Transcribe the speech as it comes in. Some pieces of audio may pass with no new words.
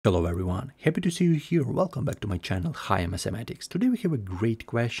Hello everyone, happy to see you here. Welcome back to my channel Higher Mathematics. Today we have a great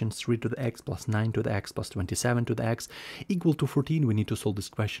question: 3 to the x plus 9 to the x plus 27 to the x equal to 14. We need to solve this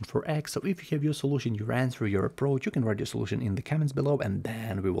question for x. So if you have your solution, your answer, your approach, you can write your solution in the comments below and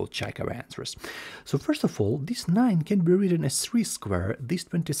then we will check our answers. So first of all, this 9 can be written as 3 square, this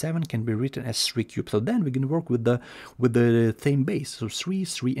 27 can be written as 3 cube. So then we can work with the same base. So 3,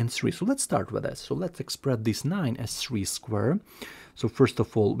 3 and 3. So let's start with that. So let's express this 9 as 3 square. So first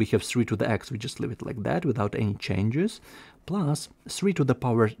of all, we have 3 to the x, we just leave it like that without any changes, plus 3 to the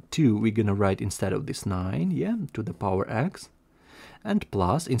power 2, we're gonna write instead of this 9, yeah, to the power x, and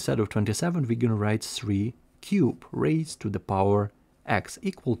plus, instead of 27, we're gonna write 3 cube raised to the power x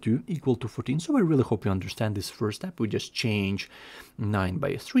equal to 14. So I really hope you understand this first step. We just change 9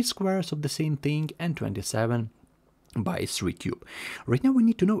 by 3 squares of the same thing and 27 by 3 cube. Right now we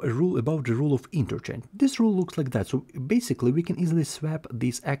need to know a rule about the rule of interchange. This rule looks like that. So basically we can easily swap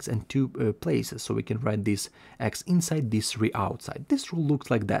these x and 2 places. So we can write this x inside, this 3 outside. This rule looks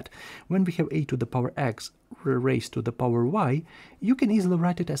like that. When we have a to the power x raised to the power y, you can easily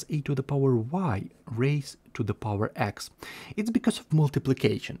write it as a to the power y raised to the power x. It's because of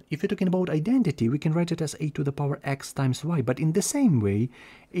multiplication. If you're talking about identity, we can write it as a to the power x times y, but in the same way,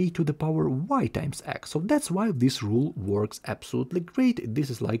 a to the power y times x. So that's why this rule works absolutely great. This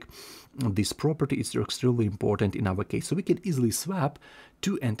is like, this property is extremely important in our case. So we can easily swap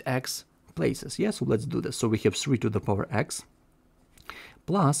 2 and x places. Yeah, so let's do this. So we have 3 to the power x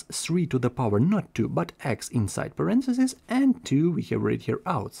plus 3 to the power not 2 but x inside parentheses, and 2 we have right here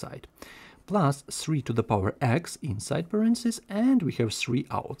outside, plus 3 to the power x inside parentheses, and we have 3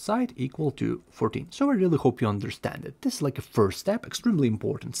 outside equal to 14. So I really hope you understand it. This is like a first step, extremely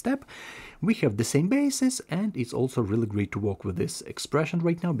important step. We have the same basis, and it's also really great to work with this expression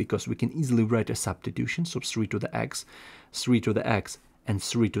right now because we can easily write a substitution. So 3 to the x, 3 to the x, and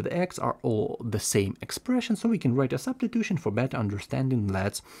 3 to the x are all the same expression, so we can write a substitution for better understanding.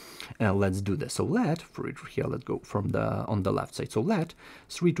 Let's do this. So let, for it here, let's go from on the left side. So let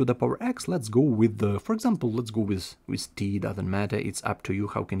 3 to the power x, let's go with the, for example, let's go with t, doesn't matter, it's up to you,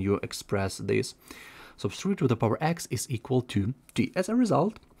 how can you express this. So 3 to the power x is equal to t. As a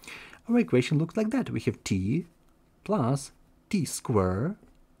result, our equation looks like that. We have t plus t square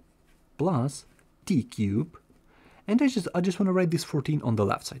plus t cube. And I just want to write this 14 on the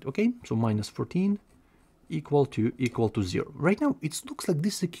left side, okay? So minus 14 equal to 0. Right now, it looks like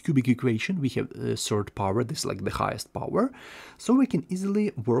this is a cubic equation. We have a third power, this is like the highest power. So we can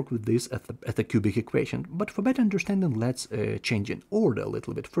easily work with this at the cubic equation. But for better understanding, let's change in order a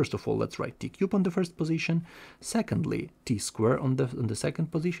little bit. First of all, let's write t cube on the first position. Secondly, t square on the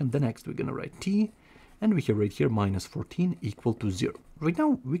second position. The next, we're going to write t. And we have right here minus 14 equal to 0. Right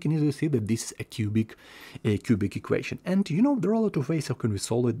now, we can easily see that this is a cubic equation. And you know, there are a lot of ways how can we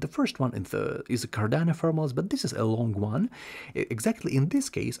solve it. The first one is the Cardano formulas, but this is a long one. Exactly in this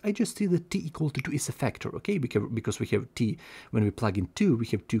case, I just see that t equal to 2 is a factor, okay? Because we have t, when we plug in 2, we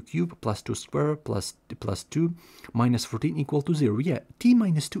have 2 cube plus 2 square plus 2 minus 14 equal to 0. Yeah, t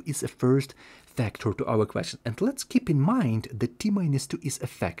minus 2 is a first factor to our question. And let's keep in mind that t minus 2 is a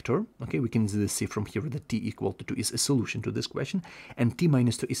factor. Okay, we can easily see from here that t equal to 2 is a solution to this question, and t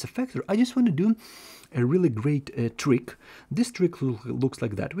minus 2 is a factor. I just want to do a really great trick. This trick looks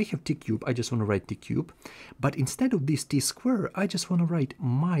like that. We have t cube. I just want to write t cube, but instead of this t square, I just want to write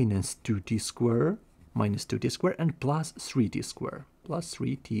minus 2t square, and plus 3t square, plus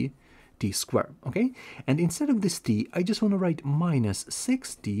 3t square. Okay, and instead of this t, I just want to write minus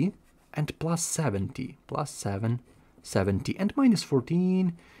 6t and plus 70, and minus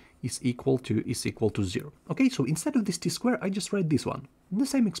 14 is equal to 0. Okay, so instead of this t square, I just write this one, the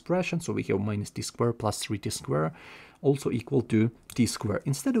same expression. So we have minus t square plus 3t square also equal to t square.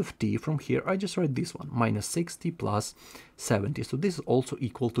 Instead of t from here, I just write this one, minus 60 plus 70. So this is also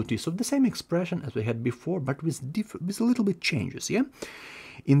equal to t. So the same expression as we had before, but with a little bit changes, yeah?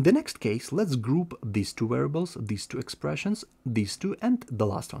 In the next case, let's group these two variables, these two expressions, these two, and the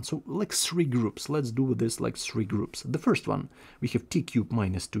last one. So like 3 groups. Let's do this like 3 groups. The first one, we have t cube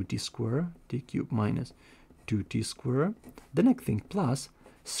minus 2t square, t cube minus 2t square. The next thing, plus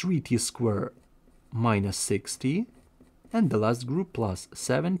 3t square minus 60. And the last group, plus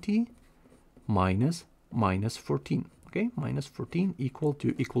 70 minus 14. Okay, minus 14 equal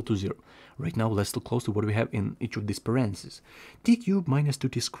to 0. Right now, let's look closely what we have in each of these parentheses. T cube minus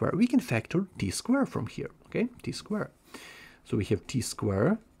 2t square. We can factor t square from here. Okay, t square. So we have t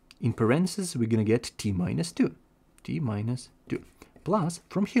square. In parentheses, we're going to get t minus 2. T minus 2. Plus,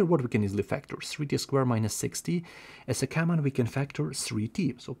 from here, what we can easily factor? 3t square minus 60. As a common, we can factor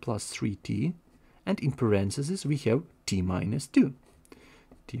 3t. So plus 3t. And in parentheses, we have t minus 2.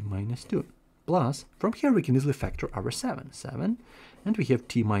 t minus 2. Plus, from here we can easily factor our 7, and we have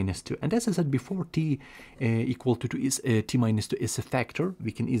t minus 2. And as I said before, t equal to 2 is t minus 2 is a factor.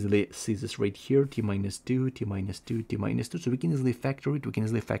 We can easily see this right here, t minus 2, t minus 2, t minus 2. So we can easily factor it. We can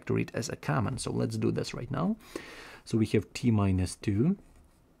easily factor it as a common. So let's do this right now. So we have t minus 2.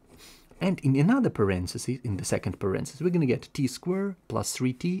 And in another parenthesis, in the second parenthesis, we're going to get t squared plus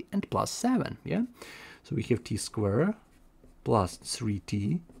 3t and plus 7. Yeah. So we have t squared plus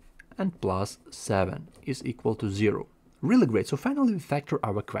 3t and plus 7 is equal to 0. Really great. So finally we factor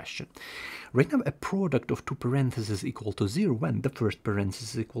our question. Right now a product of two parentheses equal to 0 when the first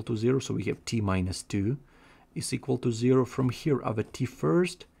parenthesis is equal to 0. So we have t minus 2 is equal to 0. From here our t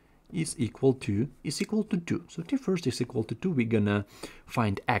first is equal to 2. So t first is equal to 2. We're gonna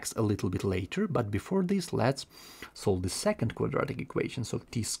find x a little bit later, but before this let's solve the second quadratic equation. So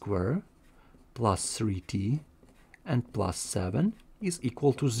t squared plus 3t and plus 7 is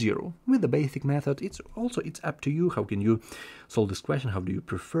equal to 0. With the basic method, it's up to you. How can you solve this question? How do you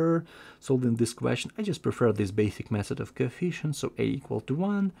prefer solving this question? I just prefer this basic method of coefficients. So a equal to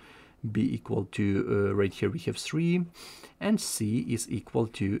 1, b equal to, right here we have 3, and c is equal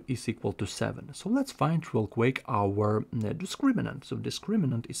to 7. So let's find real quick our discriminant. So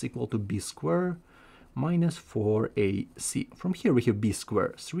discriminant is equal to b squared minus 4ac. From here we have b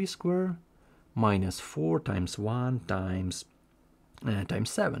squared, 3 squared minus 4 times 1 times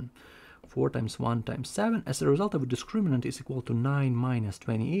 7. 4 times 1 times 7. As a result of a discriminant is equal to 9 minus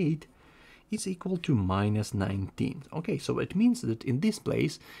 28 is equal to minus 19. Okay, so it means that in this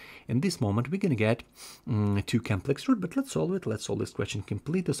place, in this moment, we're going to get two complex roots, but let's solve it. Let's solve this question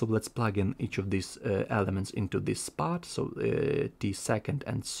completely. So let's plug in each of these elements into this spot. So t second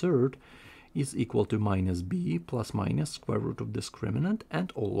and third is equal to minus b plus minus square root of discriminant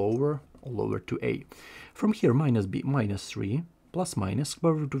and all over to a. From here, minus b minus 3 plus minus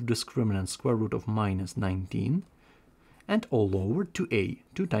square root of discriminant square root of minus 19 and all over to a,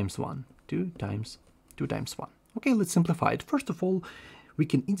 2 times 1, 2 times 1. Okay, let's simplify it. First of all, we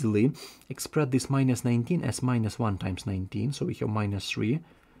can easily express this minus 19 as minus 1 times 19. So we have minus 3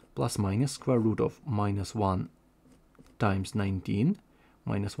 plus minus square root of minus 1 times 19,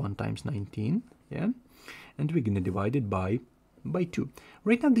 minus 1 times 19, yeah? And we're going to divide it by 2.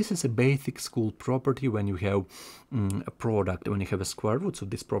 Right now this is a basic school property when you have a product, when you have a square root. So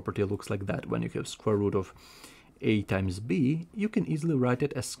this property looks like that. When you have square root of a times b, you can easily write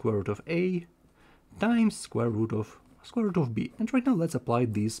it as square root of a times square root of b. And right now let's apply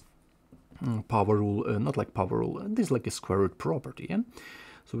this power rule, not like power rule, this is like a square root property. Yeah?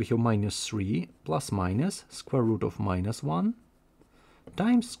 So we have minus 3 plus minus square root of minus 1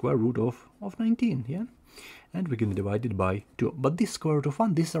 times square root of 19. Yeah. And we're going to divide it by 2. But this square root of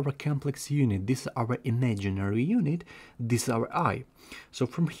 1, this is our complex unit, this is our imaginary unit, this is our I. So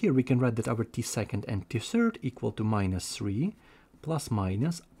from here we can write that our t second and t third equal to minus 3 plus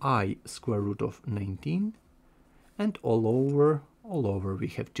minus I square root of 19 and all over we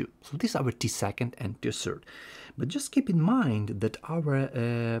have 2. So this is our t second and t third. But just keep in mind that our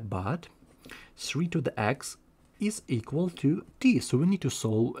 3 to the x is equal to t. So we need to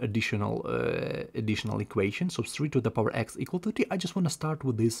solve additional equation. So 3 to the power x equal to t. I just want to start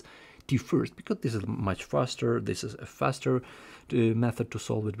with this t first because this is much faster. This is a faster method to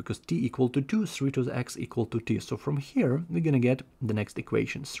solve it because t equal to 2, 3 to the x equal to t. So from here we're going to get the next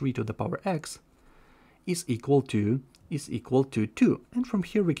equation. 3 to the power x is equal to 2. And from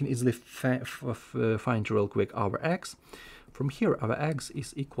here we can easily find real quick our x. From here our x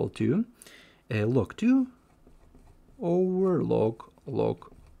is equal to log 2 over log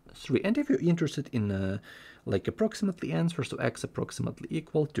 3. And if you're interested in like approximately answer, so x approximately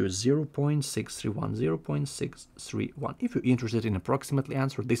equal to 0.631. If you're interested in approximately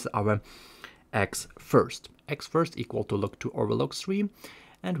answer, this is our x first equal to log 2 over log 3.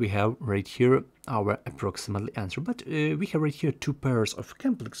 And we have right here our approximately answer. But we have right here two pairs of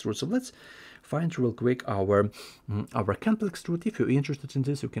complex roots. So let's find real quick our complex root. If you're interested in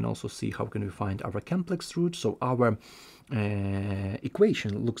this, you can also see how can we find our complex root. So our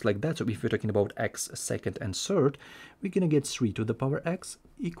equation looks like that. So if we're talking about x second and third, we're going to get 3 to the power x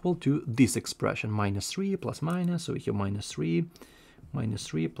equal to this expression, minus 3 plus minus. So we have minus 3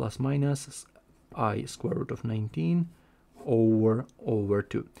 plus minus I square root of 19 over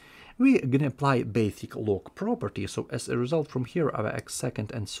 2. We're going to apply basic log property. So as a result, from here our x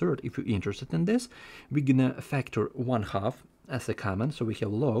second and third, if you're interested in this, we're going to factor 1/2 as a common. So we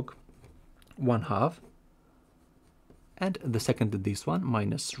have log 1/2, and the second is this one,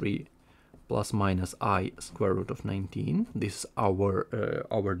 minus 3 plus minus I square root of 19. This is our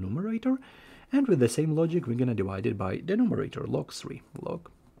numerator. And with the same logic, we're going to divide it by the numerator, log 3.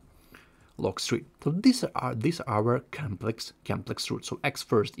 log 3. So these are our complex roots. So x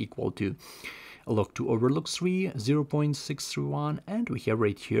first equal to log 2 over log 3, 0.631, and we have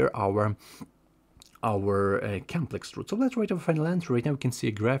right here our complex root. So let's write our final answer. Right now we can see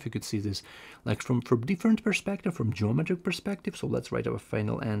a graph. You could see this like from different perspective, from geometric perspective. So let's write our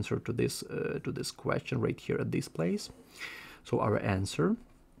final answer to this question right here at this place. So our answer,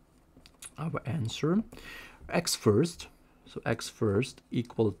 x first. So x first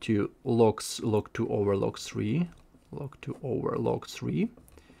equal to log 2 over log 3,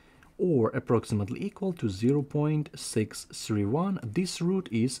 or approximately equal to 0.631. This root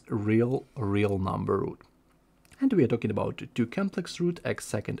is real number root. And we are talking about two complex root, x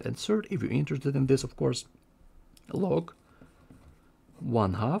second and third. If you're interested in this, of course, log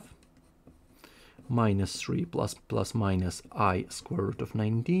 1/2 minus 3 plus minus I square root of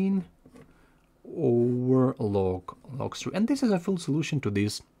 19 over log 3. And this is a full solution to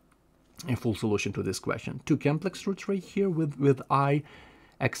this question. Two complex roots right here with I,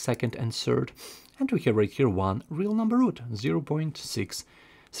 x second and third, and we have right here one real number root,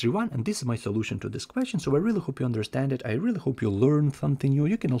 0.631, and this is my solution to this question. So I really hope you understand it. I really hope you learned something new.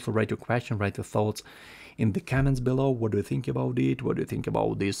 You can also write your question, write your thoughts in the comments below. What do you think about it? What do you think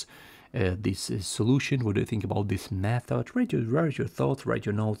about this solution? What do you think about this method? Write your thoughts, write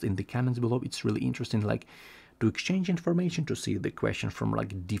your notes in the comments below. It's really interesting, like, to exchange information, to see the question from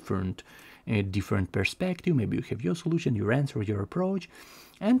like different perspective. Maybe you have your solution, your answer, your approach.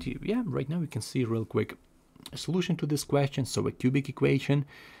 And yeah, right now we can see real quick a solution to this question. So a cubic equation.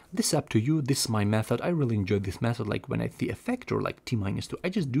 This is up to you. This is my method. I really enjoy this method. Like when I see a factor like t minus 2, I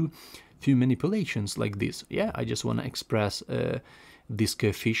just do few manipulations like this. Yeah, I just want to express these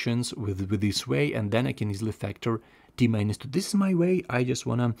coefficients with this way, and then I can easily factor t minus 2. This is my way. I just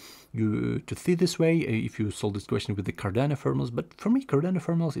want you to see this way if you solve this question with the Cardano formulas. But for me, Cardano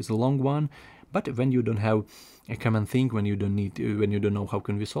formulas is a long one. But when you don't have a common thing, when you don't know how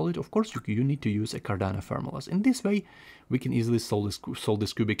can we solve it, of course you need to use a Cardano formulas. In this way, we can easily solve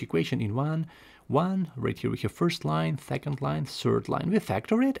this cubic equation in one. Right here we have first line, second line, third line. We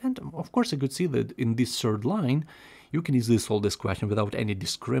factor it, and of course I could see that in this third line, you can easily solve this question without any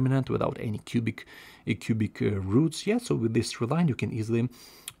discriminant, without any cubic roots. Yeah, so with this line, you can easily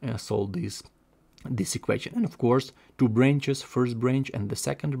solve this equation. And of course, two branches, first branch and the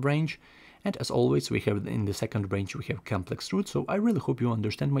second branch. And as always, we have in the second branch, we have complex roots. So I really hope you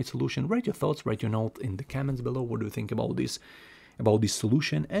understand my solution. Write your thoughts, write your note in the comments below. What do you think about this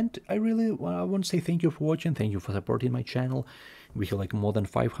solution? And I want to say thank you for watching. Thank you for supporting my channel. We have like more than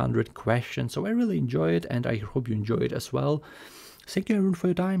 500 questions. So I really enjoy it, and I hope you enjoy it as well. Thank you everyone for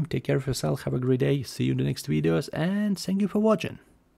your time. Take care of yourself. Have a great day. See you in the next videos, and thank you for watching.